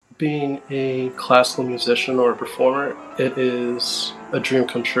being a classical musician or a performer, it is a dream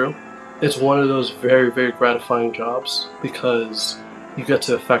come true. It's one of those very, very gratifying jobs because you get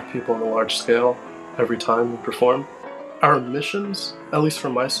to affect people on a large scale every time you perform. Our missions, at least for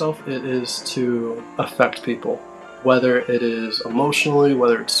myself, it is to affect people, whether it is emotionally,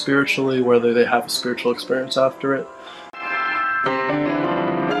 whether it's spiritually, whether they have a spiritual experience after it.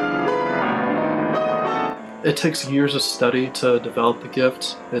 It takes years of study to develop the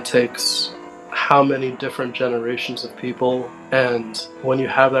gift. It takes how many different generations of people, and when you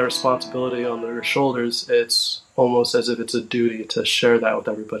have that responsibility on your shoulders, it's almost as if it's a duty to share that with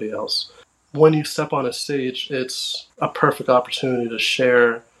everybody else. When you step on a stage, it's a perfect opportunity to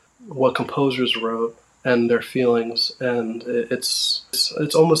share what composers wrote and their feelings, and it's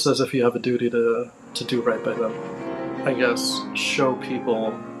almost as if you have a duty to do right by them. I guess show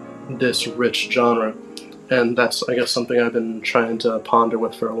people this rich genre, and that's, I guess, something I've been trying to ponder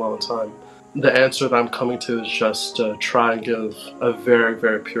with for a long time. The answer that I'm coming to is just to try and give a very,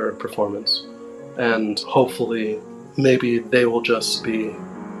 very pure performance, and hopefully maybe they will just be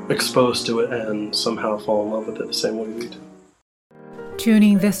exposed to it and somehow fall in love with it the same way we do. Tune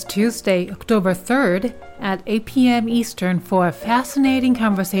in this Tuesday, October 3rd at 8 p.m. Eastern for a fascinating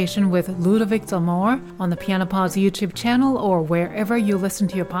conversation with Ludovic Zamor on the Piano Pod's YouTube channel or wherever you listen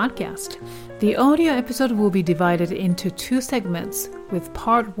to your podcast. The audio episode will be divided into 2 segments, with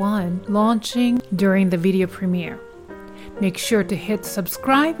part 1 launching during the video premiere. Make sure to hit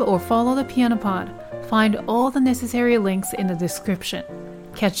subscribe or follow the Piano Pod. Find all the necessary links in the description.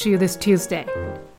 Catch you this Tuesday.